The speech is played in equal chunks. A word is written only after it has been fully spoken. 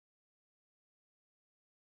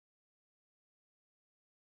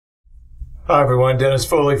Hi everyone, Dennis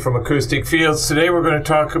Foley from Acoustic Fields. Today we're going to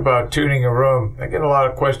talk about tuning a room. I get a lot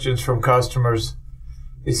of questions from customers.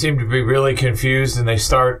 They seem to be really confused and they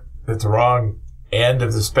start at the wrong end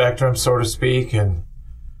of the spectrum, so to speak, and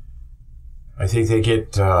I think they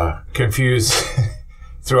get confused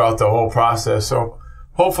throughout the whole process. So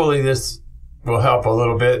hopefully this will help a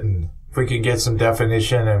little bit, and if we can get some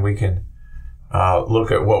definition and we can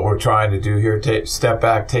look at what we're trying to do here, step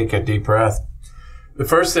back, take a deep breath. The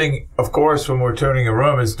first thing, of course, when we're tuning a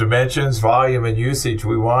room is dimensions, volume, and usage.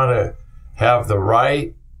 We want to have the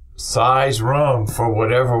right size room for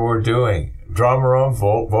whatever we're doing. Drum room,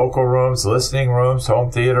 vocal rooms, listening rooms, home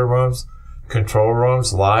theater rooms, control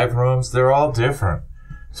rooms, live rooms, they're all different.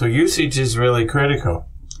 So usage is really critical.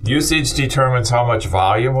 Usage determines how much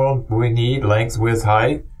volume we need, length, width,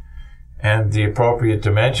 height, and the appropriate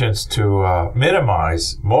dimensions to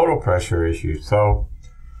minimize modal pressure issues. So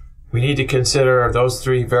we need to consider those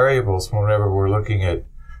three variables whenever we're looking at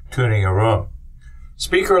tuning a room.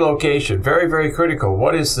 Speaker location, very, very critical.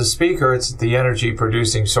 What is the speaker? It's the energy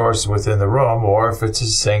producing source within the room, or if it's a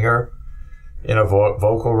singer in a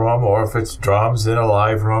vocal room, or if it's drums in a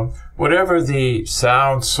live room. Whatever the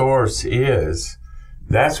sound source is,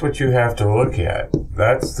 that's what you have to look at.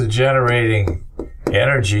 That's the generating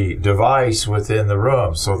energy device within the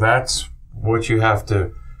room. So that's what you have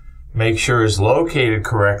to make sure is located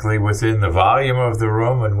correctly within the volume of the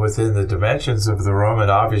room and within the dimensions of the room, and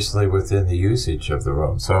obviously within the usage of the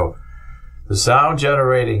room. So the sound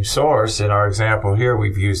generating source, in our example here,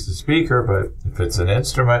 we've used the speaker, but if it's an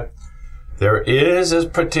instrument, there is a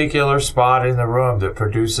particular spot in the room that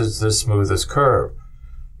produces the smoothest curve.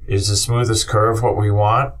 Is the smoothest curve what we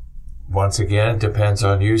want? Once again, it depends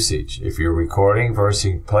on usage. If you're recording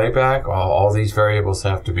versus playback, all these variables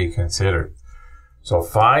have to be considered. So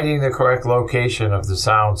finding the correct location of the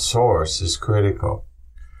sound source is critical.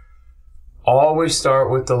 Always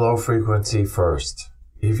start with the low frequency first.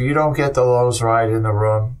 If you don't get the lows right in the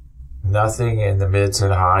room, nothing in the mids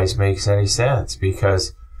and highs makes any sense,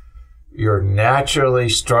 because you're naturally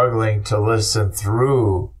struggling to listen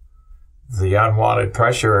through the unwanted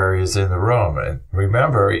pressure areas in the room. And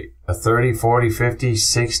remember, a 30, 40, 50,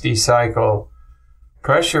 60 cycle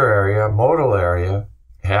pressure area, modal area,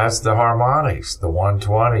 has the harmonics, the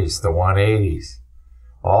 120s, the 180s.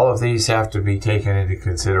 All of these have to be taken into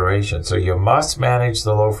consideration. So you must manage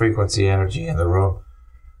the low frequency energy in the room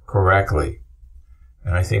correctly.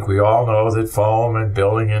 And I think we all know that foam and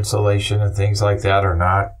building insulation and things like that are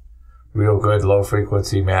not real good low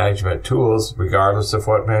frequency management tools, regardless of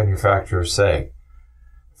what manufacturers say.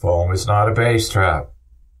 Foam is not a bass trap.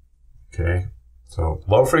 Okay? So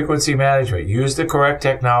low frequency management. Use the correct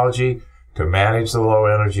technology to manage the low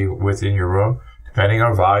energy within your room, depending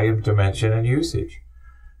on volume, dimension, and usage.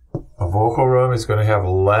 A vocal room is going to have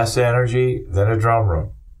less energy than a drum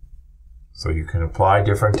room. So you can apply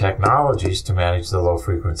different technologies to manage the low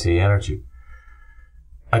frequency energy.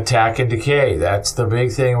 Attack and decay, that's the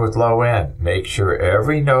big thing with low end. Make sure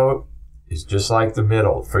every note is just like the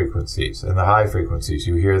middle frequencies and the high frequencies.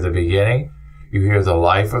 You hear the beginning, you hear the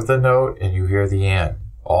life of the note, and you hear the end.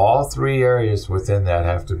 All three areas within that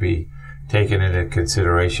have to be taken into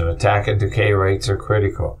consideration. Attack and decay rates are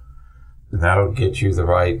critical, and that'll get you the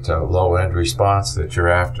right low-end response that you're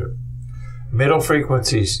after. Middle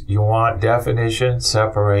frequencies, you want definition,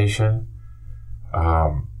 separation.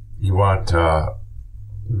 You want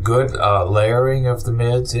good layering of the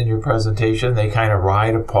mids in your presentation. They kind of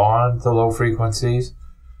ride upon the low frequencies.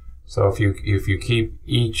 So if you keep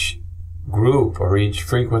each group or each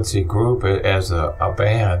frequency group as a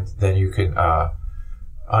band, then you can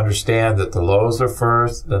understand that the lows are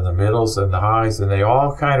first, then the middles and the highs, and they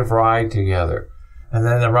all kind of ride together. And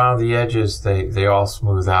then around the edges, they all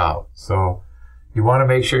smooth out. So you want to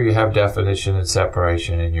make sure you have definition and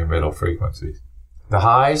separation in your middle frequencies. The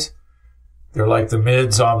highs, they're like the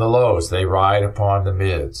mids on the lows. They ride upon the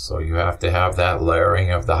mids. So you have to have that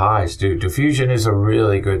layering of the highs. Diffusion is a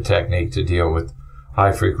really good technique to deal with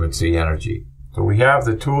high frequency energy. So we have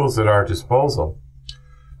the tools at our disposal.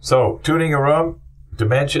 So tuning a room,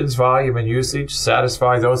 dimensions, volume, and usage,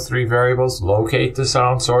 satisfy those three variables, locate the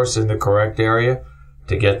sound source in the correct area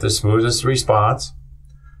to get the smoothest response,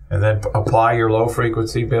 and then apply your low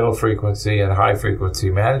frequency, middle frequency, and high frequency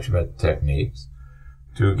management techniques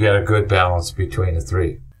to get a good balance between the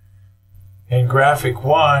three. In graphic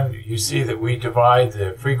 1, you see that we divide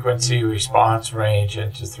the frequency response range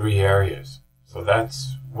into three areas. So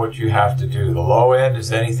that's what you have to do. The low end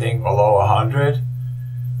is anything below 100.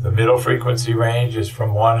 The middle frequency range is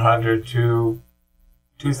from 100 to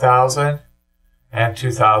 2000, and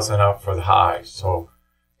 2000 up for the highs. So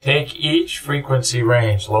take each frequency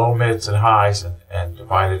range, low, mids, and highs, and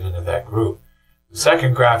divide it into that group. The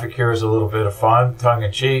second graphic here is a little bit of fun,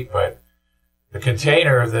 tongue-in-cheek, but the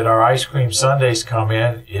container that our ice cream sundaes come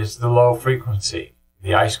in is the low frequency.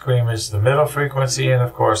 The ice cream is the middle frequency, and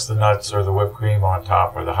of course the nuts or the whipped cream on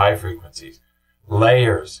top are the high frequencies.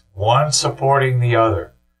 Layers, one supporting the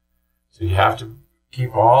other. So you have to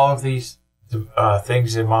keep all of these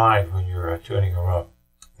things in mind when you're tuning a room.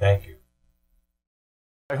 Thank you.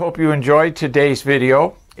 I hope you enjoyed today's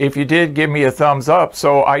video. If you did, give me a thumbs up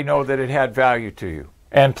so I know that it had value to you.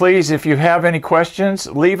 And please, if you have any questions,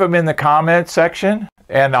 leave them in the comments section,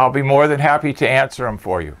 and I'll be more than happy to answer them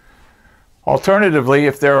for you. Alternatively,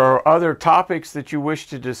 if there are other topics that you wish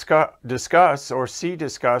to discuss or see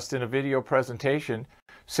discussed in a video presentation,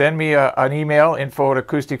 send me an email,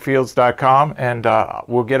 info@acousticfields.com, and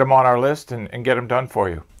we'll get them on our list and get them done for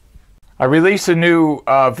you. I release a new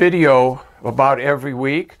video about every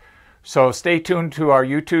week, so stay tuned to our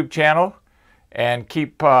YouTube channel and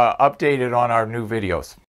keep updated on our new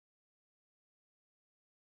videos.